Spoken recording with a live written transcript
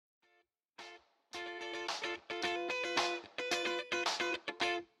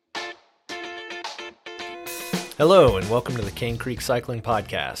Hello, and welcome to the Cane Creek Cycling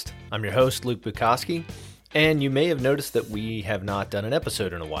Podcast. I'm your host, Luke Bukowski, and you may have noticed that we have not done an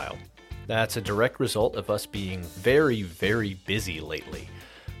episode in a while. That's a direct result of us being very, very busy lately.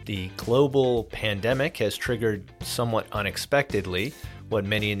 The global pandemic has triggered somewhat unexpectedly what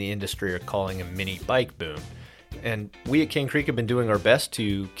many in the industry are calling a mini bike boom. And we at Cane Creek have been doing our best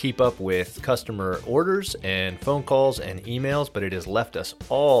to keep up with customer orders and phone calls and emails, but it has left us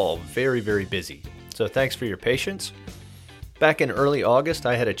all very, very busy. So thanks for your patience. Back in early August,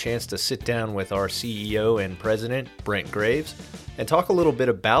 I had a chance to sit down with our CEO and president, Brent Graves, and talk a little bit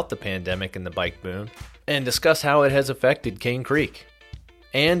about the pandemic and the bike boom, and discuss how it has affected Cane Creek.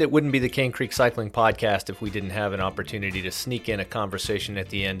 And it wouldn't be the Cane Creek Cycling Podcast if we didn't have an opportunity to sneak in a conversation at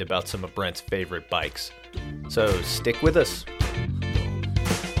the end about some of Brent's favorite bikes. So stick with us.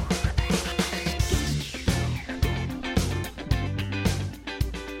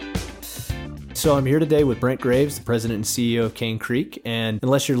 So I'm here today with Brent Graves, the president and CEO of Cane Creek. And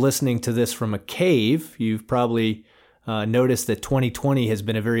unless you're listening to this from a cave, you've probably noticed that 2020 has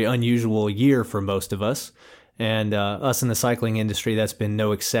been a very unusual year for most of us. And us in the cycling industry, that's been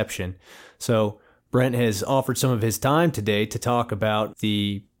no exception. So Brent has offered some of his time today to talk about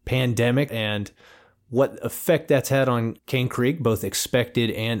the pandemic and what effect that's had on Cane Creek, both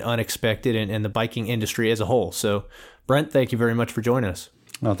expected and unexpected, and the biking industry as a whole. So Brent, thank you very much for joining us.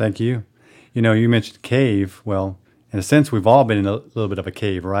 Well, thank you. You know, you mentioned cave. Well, in a sense, we've all been in a little bit of a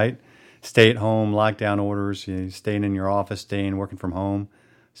cave, right? Stay at home, lockdown orders, staying in your office, working from home.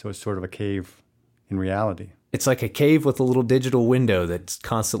 So it's sort of a cave in reality. It's like a cave with a little digital window that's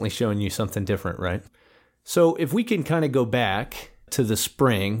constantly showing you something different, right? So if we can kind of go back to the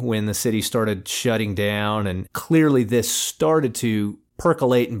spring when the city started shutting down and clearly this started to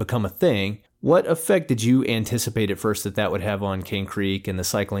percolate and become a thing, what effect did you anticipate at first that would have on Cane Creek and the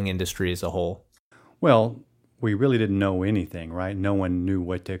cycling industry as a whole? Well, we really didn't know anything, right? No one knew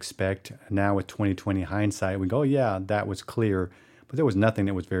what to expect. Now with 2020 hindsight, we go, yeah, that was clear. But there was nothing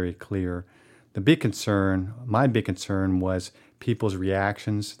that was very clear. The big concern, my big concern was people's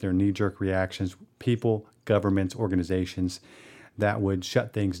reactions, their knee-jerk reactions, people, governments, organizations that would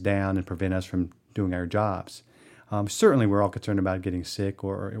shut things down and prevent us from doing our jobs. Certainly, we're all concerned about getting sick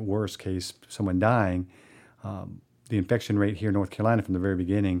or, in worst case, someone dying. The infection rate here in North Carolina from the very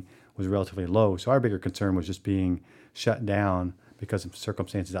beginning was relatively low. So our bigger concern was just being shut down because of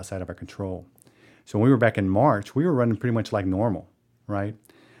circumstances outside of our control. So when we were back in March, we were running pretty much like normal, right?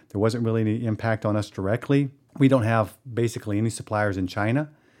 There wasn't really any impact on us directly. We don't have basically any suppliers in China,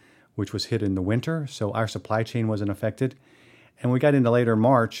 which was hit in the winter, so our supply chain wasn't affected. And we got into later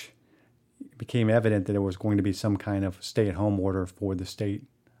March, it became evident that there was going to be some kind of stay-at-home order for the state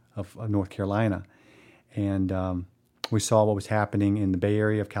of North Carolina. And we saw what was happening in the Bay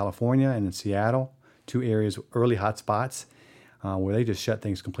Area of California and in Seattle, two areas, early hotspots, where they just shut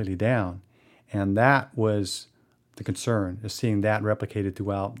things completely down. And that was the concern, is seeing that replicated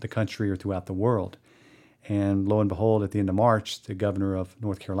throughout the country or throughout the world. And lo and behold, at the end of March, the governor of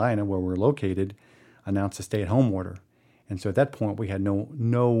North Carolina, where we're located, announced a stay-at-home order. And so at that point, we had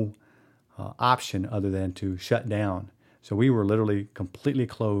no option other than to shut down. So we were literally completely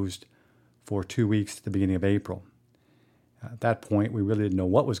closed for 2 weeks at the beginning of April. At that point, we really didn't know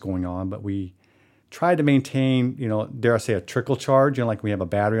what was going on, but we tried to maintain, dare I say, a trickle charge, like we have a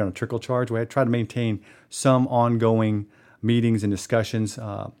battery on a trickle charge. We had tried to maintain some ongoing meetings and discussions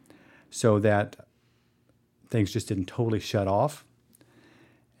so that things just didn't totally shut off.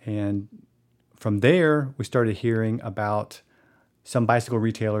 And from there, we started hearing about some bicycle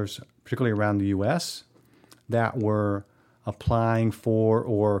retailers, particularly around the U.S., that were applying for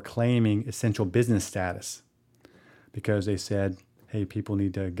or claiming essential business status because they said, hey, people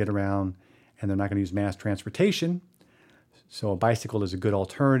need to get around and they're not going to use mass transportation. So a bicycle is a good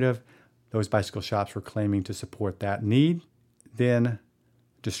alternative. Those bicycle shops were claiming to support that need. Then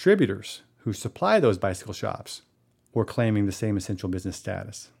distributors who supply those bicycle shops were claiming the same essential business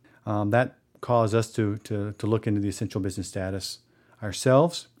status. That caused us to look into the essential business status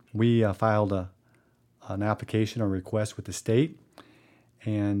ourselves. We filed an application or request with the state,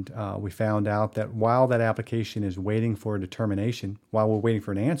 and we found out that while that application is waiting for a determination, while we're waiting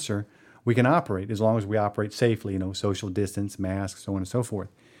for an answer, we can operate as long as we operate safely, social distance, masks, so on and so forth.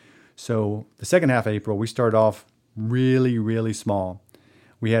 So the second half of April, we started off really, really small.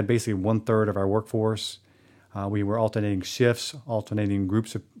 We had basically 1/3 of our workforce. We were alternating shifts, alternating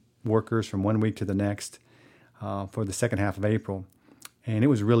groups of workers from 1 week to the next for the second half of April. And it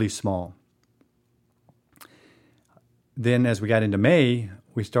was really small. Then as we got into May,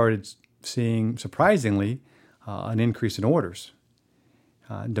 we started seeing, surprisingly, an increase in orders,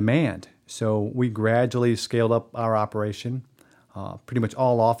 demand. So we gradually scaled up our operation. Pretty much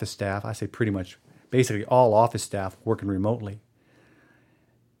all office staff, I say pretty much, basically all office staff working remotely.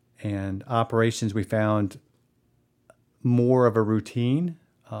 And operations, we found more of a routine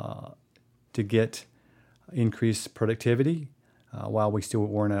to get increased productivity while we still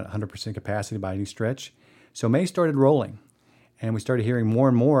weren't at 100% capacity by any stretch. So May started rolling, and we started hearing more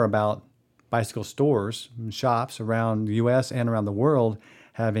and more about bicycle stores and shops around the U.S. and around the world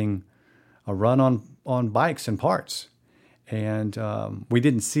having a run on bikes and parts. And we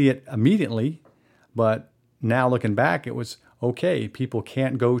didn't see it immediately, but now looking back, it was okay. People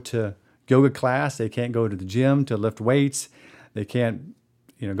can't go to yoga class. They can't go to the gym to lift weights. They can't,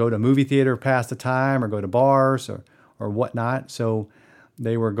 go to a movie theater past the time or go to bars or whatnot. So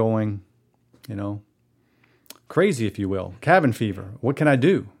they were going, crazy, if you will, cabin fever. What can I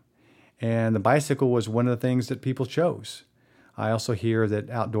do? And the bicycle was one of the things that people chose. I also hear that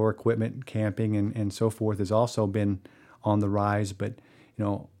outdoor equipment, camping, and so forth has also been on the rise. But,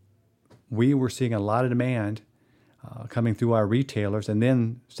 we were seeing a lot of demand coming through our retailers, and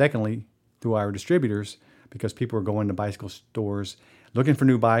then secondly, through our distributors, because people were going to bicycle stores looking for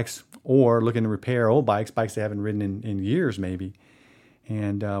new bikes or looking to repair old bikes they haven't ridden in years maybe.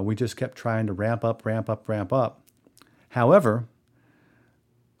 And we just kept trying to ramp up. However,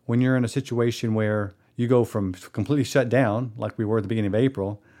 when you're in a situation where you go from completely shut down, like we were at the beginning of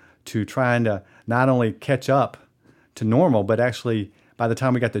April, to trying to not only catch up to normal, but actually by the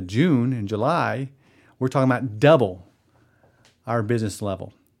time we got to June and July, we're talking about double our business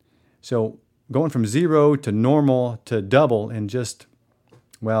level. So going from 0 to normal to double in just,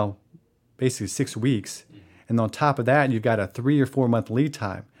 basically 6 weeks. And on top of that, you've got a 3 or 4 month lead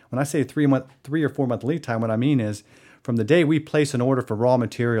time. When I say 3 or 4 month lead time, what I mean is from the day we place an order for raw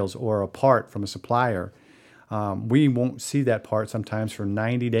materials or a part from a supplier, we won't see that part sometimes for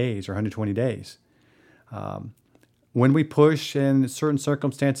 90 days or 120 days. When we push and certain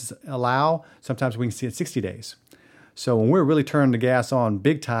circumstances allow, sometimes we can see it 60 days. So when we're really turning the gas on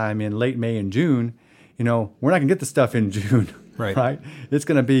big time in late May and June, we're not going to get the stuff in June, right? It's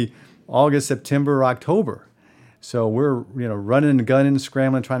going to be August, September, October. So we're, running and gunning,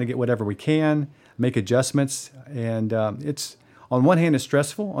 scrambling, trying to get whatever we can, make adjustments. And it's, on one hand, it's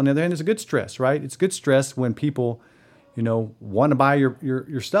stressful. On the other hand, it's a good stress, right? It's good stress when people, want to buy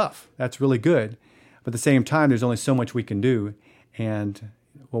your stuff. That's really good. But at the same time, there's only so much we can do. And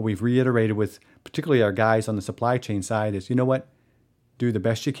what we've reiterated with particularly our guys on the supply chain side is, do the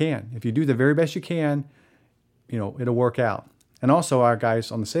best you can. If you do the very best you can, it'll work out. And also our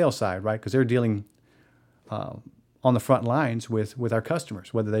guys on the sales side, right? Because they're dealing on the front lines with our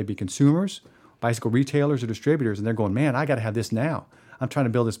customers, whether they be consumers, bicycle retailers, or distributors. And they're going, man, I got to have this now. I'm trying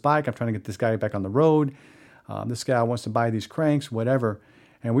to build this bike. I'm trying to get this guy back on the road. This guy wants to buy these cranks, whatever.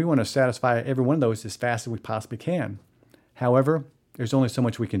 And we want to satisfy every one of those as fast as we possibly can. However, there's only so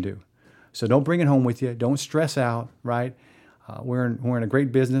much we can do. So don't bring it home with you. Don't stress out, right? We're in a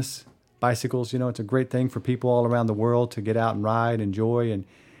great business. Bicycles, it's a great thing for people all around the world to get out and ride, enjoy, and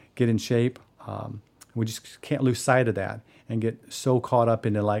get in shape. We just can't lose sight of that and get so caught up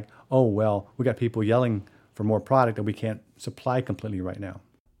into we got people yelling for more product that we can't supply completely right now.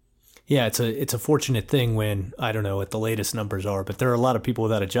 Yeah, it's a fortunate thing when, I don't know what the latest numbers are, but there are a lot of people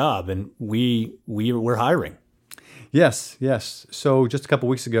without a job, and we're hiring. Yes. So just a couple of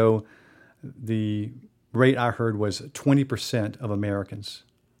weeks ago, the rate I heard was 20% of Americans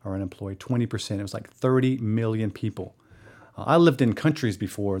are unemployed. 20%. It was like 30 million people. I lived in countries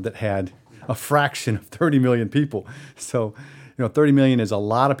before that had a fraction of 30 million people. So, 30 million is a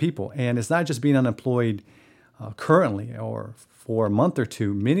lot of people. And it's not just being unemployed currently or for a month or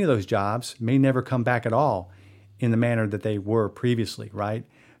two. Many of those jobs may never come back at all in the manner that they were previously, right?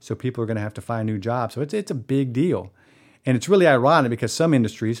 So people are going to have to find new jobs. So it's a big deal. And it's really ironic because some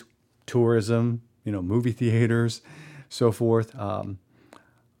industries, tourism, movie theaters, so forth,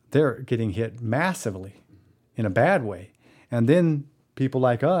 they're getting hit massively in a bad way. And then people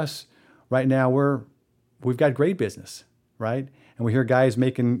like us, right now, we've got great business, right? And we hear guys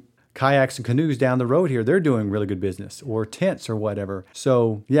making kayaks and canoes down the road here. They're doing really good business, or tents or whatever.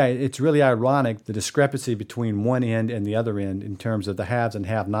 So yeah, it's really ironic, the discrepancy between one end and the other end in terms of the haves and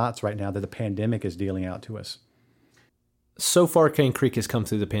have-nots right now that the pandemic is dealing out to us. So far, Cane Creek has come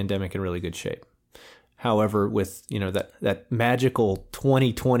through the pandemic in really good shape. However, with that magical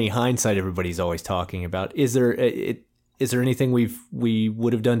 2020 hindsight everybody's always talking about, is there anything we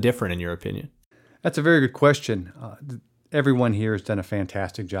would have done different in your opinion? That's a very good question. Everyone here has done a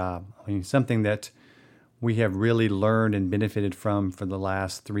fantastic job. I mean, something that we have really learned and benefited from for the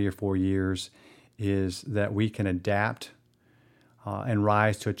last 3 or 4 years is that we can adapt and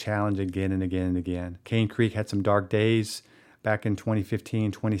rise to a challenge again and again and again. Cane Creek had some dark days back in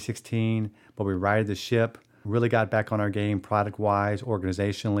 2015, 2016, but we righted the ship, really got back on our game product-wise,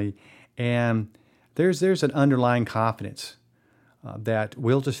 organizationally, and there's an underlying confidence that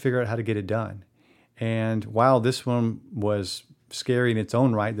we'll just figure out how to get it done. And while this one was scary in its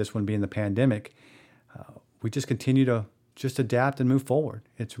own right, this one being the pandemic, we just continue to just adapt and move forward.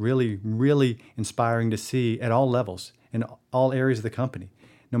 It's really, really inspiring to see at all levels, in all areas of the company,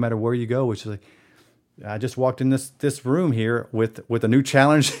 no matter where you go, which is like, I just walked in this room here with a new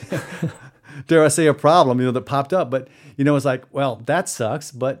challenge, dare I say a problem, that popped up. But, it's like, well, that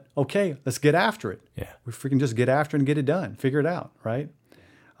sucks, but okay, let's get after it. Yeah. We freaking just get after it and get it done, figure it out, right?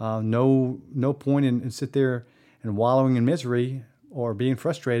 No point in sit there and wallowing in misery or being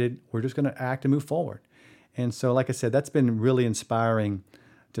frustrated. We're just going to act and move forward. And so, like I said, that's been really inspiring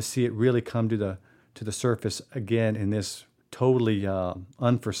to see it really come to the surface again in this totally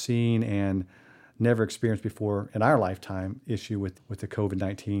unforeseen and never experienced before in our lifetime issue with the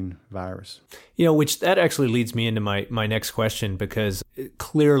COVID-19 virus. Which that actually leads me into my next question, because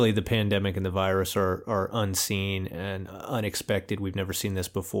clearly the pandemic and the virus are unseen and unexpected. We've never seen this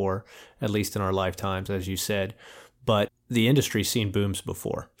before, at least in our lifetimes, as you said. But the industry's seen booms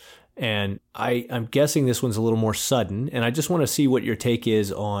before. And I'm guessing this one's a little more sudden. And I just want to see what your take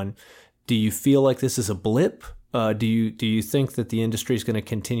is on, do you feel like this is a blip? Do you think that the industry is going to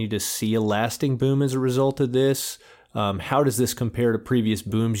continue to see a lasting boom as a result of this? How does this compare to previous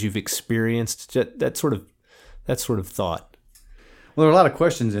booms you've experienced? That sort of thought. Well, there are a lot of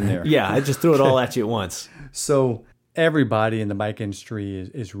questions in there. Yeah, I just threw it all at you at once. So everybody in the bike industry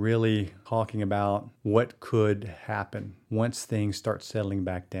is really talking about what could happen once things start settling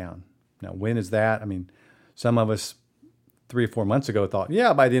back down. Now, when is that? I mean, some of us 3 or 4 months ago thought,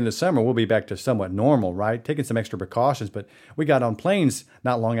 yeah, by the end of summer, we'll be back to somewhat normal, right? Taking some extra precautions, but we got on planes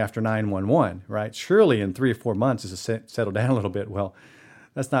not long after 9/11, right? Surely in 3 or 4 months, this will settle down a little bit. Well,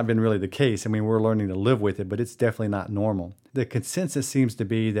 that's not been really the case. I mean, we're learning to live with it, but it's definitely not normal. The consensus seems to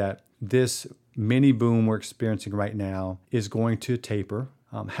be that this mini boom we're experiencing right now is going to taper.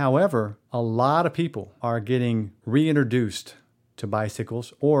 However, a lot of people are getting reintroduced to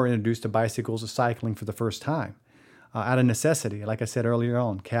bicycles or introduced to bicycles or cycling for the first time. Out of necessity, like I said earlier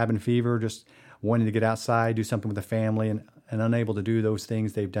on, cabin fever, just wanting to get outside, do something with the family, and unable to do those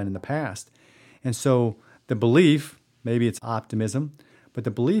things they've done in the past. And so the belief, maybe it's optimism, but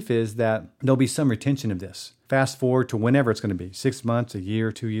the belief is that there'll be some retention of this. Fast forward to whenever it's going to be, 6 months, a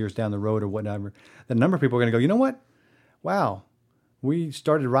year, 2 years down the road or whatever, the number of people are going to go, you know what? Wow, we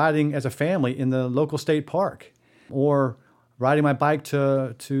started riding as a family in the local state park, or riding my bike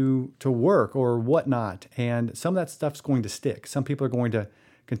to work or whatnot. And some of that stuff's going to stick. Some people are going to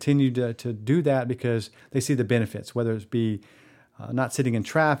continue to do that because they see the benefits, whether it's be not sitting in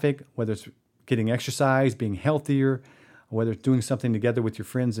traffic, whether it's getting exercise, being healthier, whether it's doing something together with your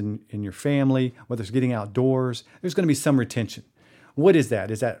friends and your family, whether it's getting outdoors. There's going to be some retention. What is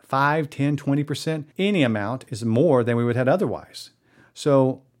that? Is that 5, 10, 20%? Any amount is more than we would have otherwise.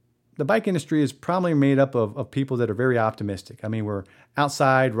 So the bike industry is probably made up of people that are very optimistic. I mean, we're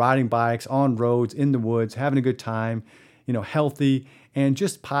outside riding bikes, on roads, in the woods, having a good time, healthy, and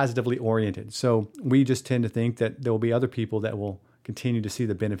just positively oriented. So we just tend to think that there will be other people that will continue to see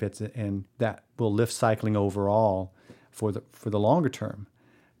the benefits and that will lift cycling overall for the longer term.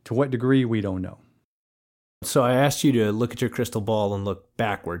 To what degree, we don't know. So I asked you to look at your crystal ball and look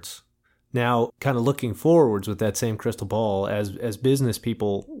backwards. Now, kind of looking forwards with that same crystal ball, as business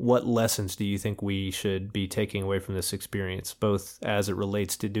people, what lessons do you think we should be taking away from this experience, both as it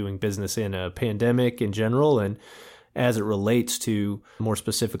relates to doing business in a pandemic in general and as it relates to, more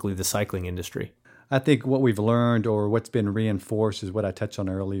specifically, the cycling industry? I think what we've learned, or what's been reinforced, is what I touched on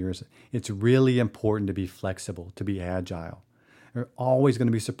earlier, is it's really important to be flexible, to be agile. There are always going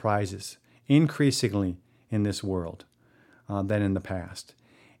to be surprises, increasingly in this world than in the past.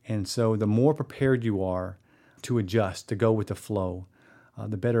 And so the more prepared you are to adjust, to go with the flow,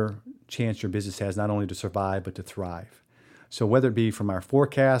 the better chance your business has not only to survive, but to thrive. So whether it be from our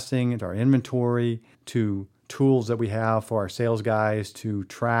forecasting to our inventory to tools that we have for our sales guys to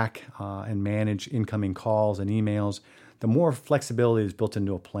track and manage incoming calls and emails, the more flexibility is built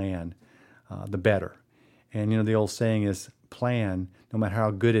into a plan, the better. And the old saying is, plan, no matter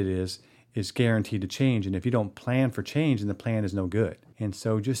how good it is guaranteed to change. And if you don't plan for change, then the plan is no good. And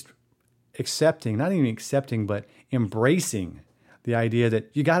so just accepting, not even accepting, but embracing the idea that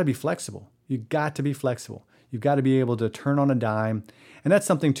you got to be flexible. You got to be flexible. You've got to be able to turn on a dime. And that's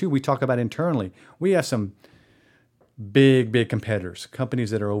something, too, we talk about internally. We have some big competitors, companies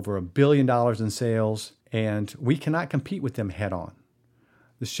that are over $1 billion in sales, and we cannot compete with them head on.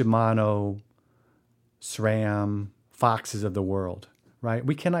 The Shimano, SRAM, Foxes of the world, right?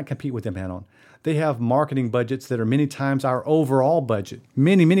 We cannot compete with them head on. They have marketing budgets that are many times our overall budget,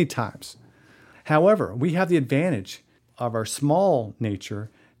 many times. However, we have the advantage of our small nature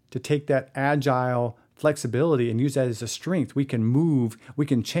to take that agile flexibility and use that as a strength. We can move, we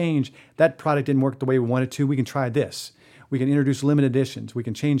can change. That product didn't work the way we wanted to. We can try this. We can introduce limited editions. We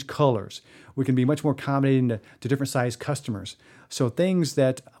can change colors. We can be much more accommodating to different size customers. So things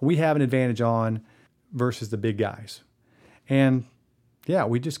that we have an advantage on versus the big guys. And yeah,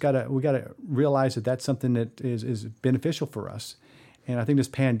 we gotta realize that that's something that is beneficial for us. And I think this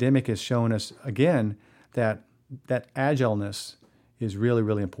pandemic has shown us again that agileness is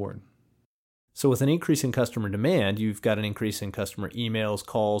really important. So with an increase in customer demand, you've got an increase in customer emails,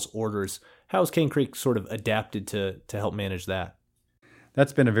 calls, orders. How has Cane Creek sort of adapted to help manage that?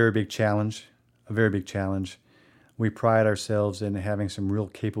 That's been a very big challenge, We pride ourselves in having some real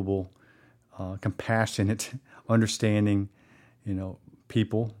capable, compassionate, understanding,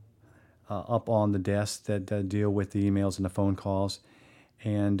 people up on the desk that deal with the emails and the phone calls.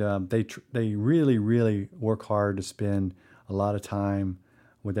 And they really work hard to spend a lot of time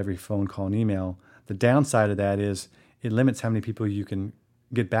with every phone call and email. The downside of that is it limits how many people you can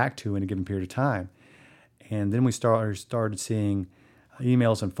get back to in a given period of time. And then we started seeing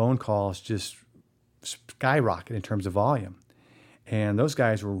emails and phone calls just skyrocket in terms of volume. And those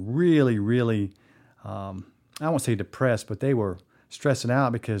guys were really, I won't say depressed, but they were stressing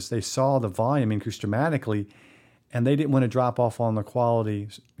out because they saw the volume increase dramatically, and they didn't want to drop off on the quality,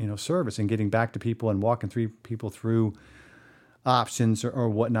 service and getting back to people and walking people through options or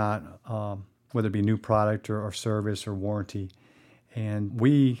whatnot, whether it be new product or service or warranty. And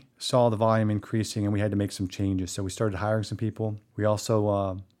we saw the volume increasing, and we had to make some changes. So we started hiring some people. We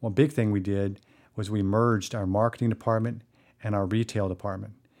also, one big thing we did was we merged our marketing department and our retail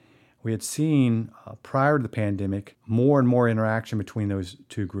department. We had seen prior to the pandemic more and more interaction between those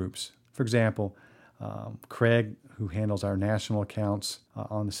two groups. For example, Craig, who handles our national accounts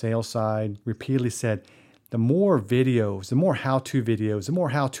on the sales side, repeatedly said, the more videos, the more how-to videos, the more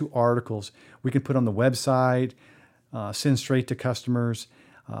how-to articles we can put on the website, send straight to customers,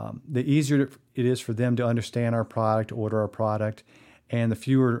 the easier it is for them to understand our product, order our product, and the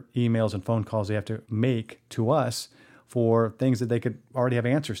fewer emails and phone calls they have to make to us for things that they could already have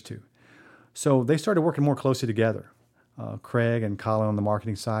answers to. So they started working more closely together, Craig and Colin on the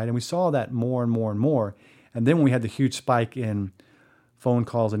marketing side, and we saw that more and more. And then when we had the huge spike in phone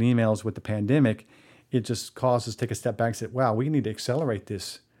calls and emails with the pandemic, it just caused us to take a step back and say, wow, we need to accelerate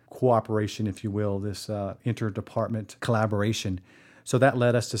this cooperation, if you will, this interdepartment collaboration. So that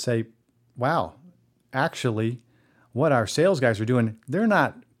led us to say, wow, actually, what our sales guys are doing, they're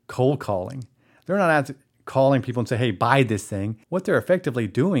not cold calling. They're not calling people and say, hey, buy this thing. What they're effectively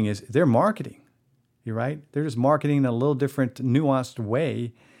doing is they're marketing. You're right. They're just marketing in a little different, nuanced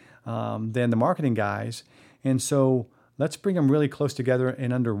way than the marketing guys. And so let's bring them really close together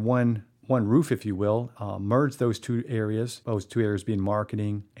and under one roof, if you will, merge those two areas being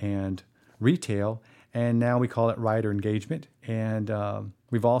marketing and retail. And now we call it rider engagement. And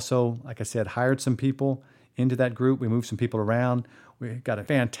we've also, like I said, hired some people into that group. We moved some people around. We got a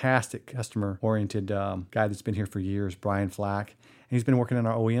fantastic customer-oriented guy that's been here for years, Brian Flack, and he's been working on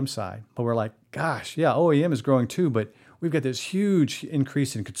our OEM side. But we're like, gosh, yeah, OEM is growing too, but we've got this huge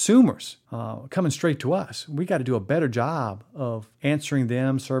increase in consumers coming straight to us. We got to do a better job of answering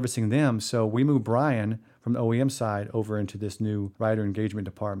them, servicing them. So we moved Brian from the OEM side over into this new rider engagement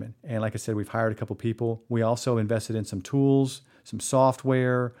department. And like I said, we've hired a couple people. We also invested in some tools, some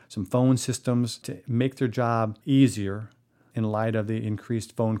software, some phone systems to make their job easier in light of the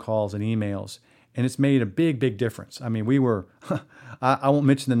increased phone calls and emails. And it's made a big difference. I mean, we were, I won't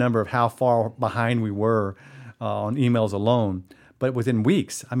mention the number of how far behind we were on emails alone, but within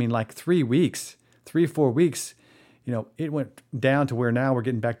weeks, I mean, like 3 weeks, 3 or 4 weeks, it went down to where now we're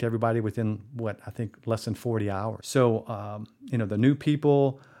getting back to everybody within I think less than 40 hours. So, the new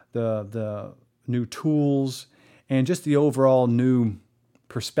people, the new tools, and just the overall new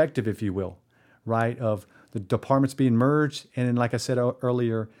perspective, if you will, right, of the departments being merged. And then, like I said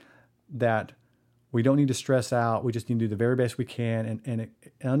earlier, that we don't need to stress out. We just need to do the very best we can and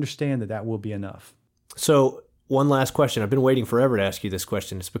understand that will be enough. So one last question. I've been waiting forever to ask you this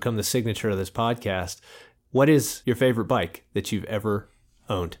question. It's become the signature of this podcast. What is your favorite bike that you've ever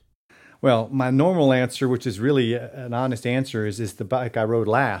owned? Well, my normal answer, which is really an honest answer, is the bike I rode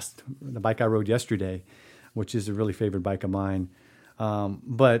last, the bike I rode yesterday, which is a really favorite bike of mine.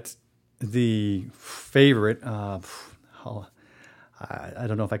 But The favorite, I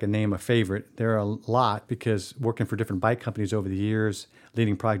don't know if I can name a favorite. There are a lot because working for different bike companies over the years,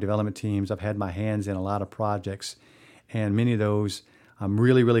 leading product development teams, I've had my hands in a lot of projects, and many of those I'm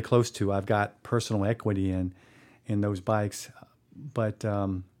really, really close to. I've got personal equity in those bikes, but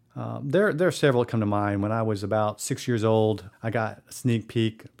there are several that come to mind. When I was about 6 years old, I got a sneak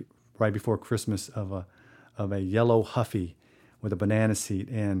peek right before Christmas of a yellow Huffy with a banana seat,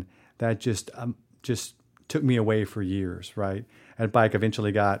 and that just took me away for years, right? That bike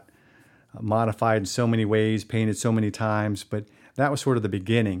eventually got modified in so many ways, painted so many times, but that was sort of the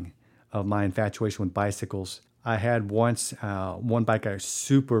beginning of my infatuation with bicycles. I had once one bike I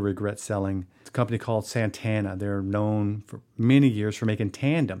super regret selling. It's a company called Santana. They're known for many years for making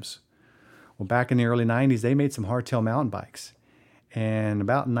tandems. Well, back in the early 90s, they made some hardtail mountain bikes. And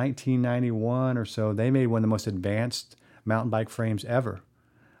about 1991 or so, they made one of the most advanced mountain bike frames ever,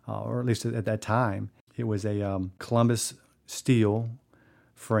 or at least at that time. It was a Columbus steel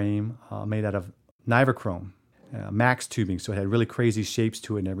frame made out of nitrochrome, max tubing, so it had really crazy shapes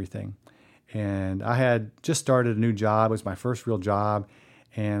to it and everything. And I had just started a new job. It was my first real job,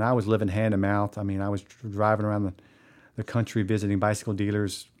 and I was living hand to mouth. I mean, I was driving around the country visiting bicycle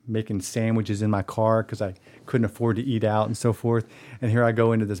dealers, making sandwiches in my car because I couldn't afford to eat out and so forth. And here I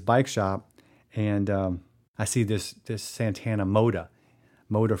go into this bike shop, and I see this Santana Moda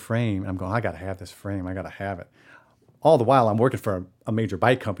frame. I'm going, I got to have this frame. I got to have it. All the while, I'm working for a major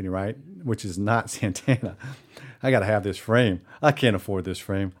bike company, right, which is not Santana. I got to have this frame. I can't afford this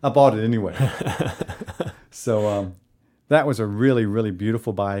frame. I bought it anyway. So that was a really, really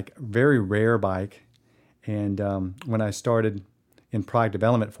beautiful bike, very rare bike. And when I started in product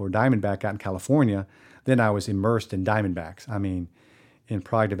development for Diamondback out in California, then I was immersed in Diamondbacks. I mean, in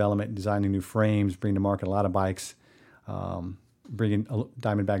product development, designing new frames, bringing to market a lot of bikes, bringing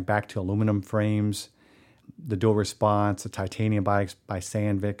Diamondback back to aluminum frames, the dual response, the titanium bikes by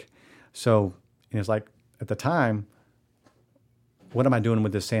Sandvik. So it's like, at the time, what am I doing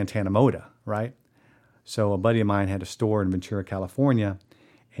with this Santana Moda, right? So a buddy of mine had a store in Ventura, California,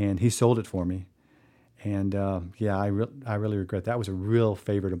 and he sold it for me. And I really regret that. Was a real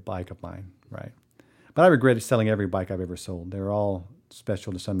favorite bike of mine, right? But I regret selling every bike I've ever sold. They're all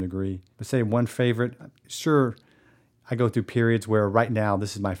special to some degree. But say one favorite, sure, I go through periods where right now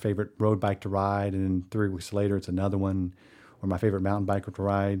this is my favorite road bike to ride, and then 3 weeks later it's another one, or my favorite mountain bike to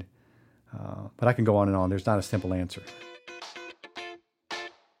ride. But I can go on and on. There's not a simple answer.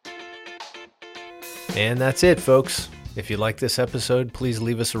 And that's it, folks. If you like this episode, please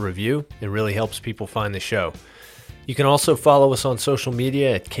leave us a review. It really helps people find the show. You can also follow us on social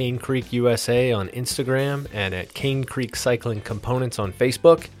media at Cane Creek USA on Instagram and at Cane Creek Cycling Components on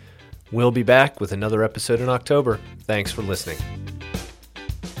Facebook. We'll be back with another episode in October. Thanks for listening.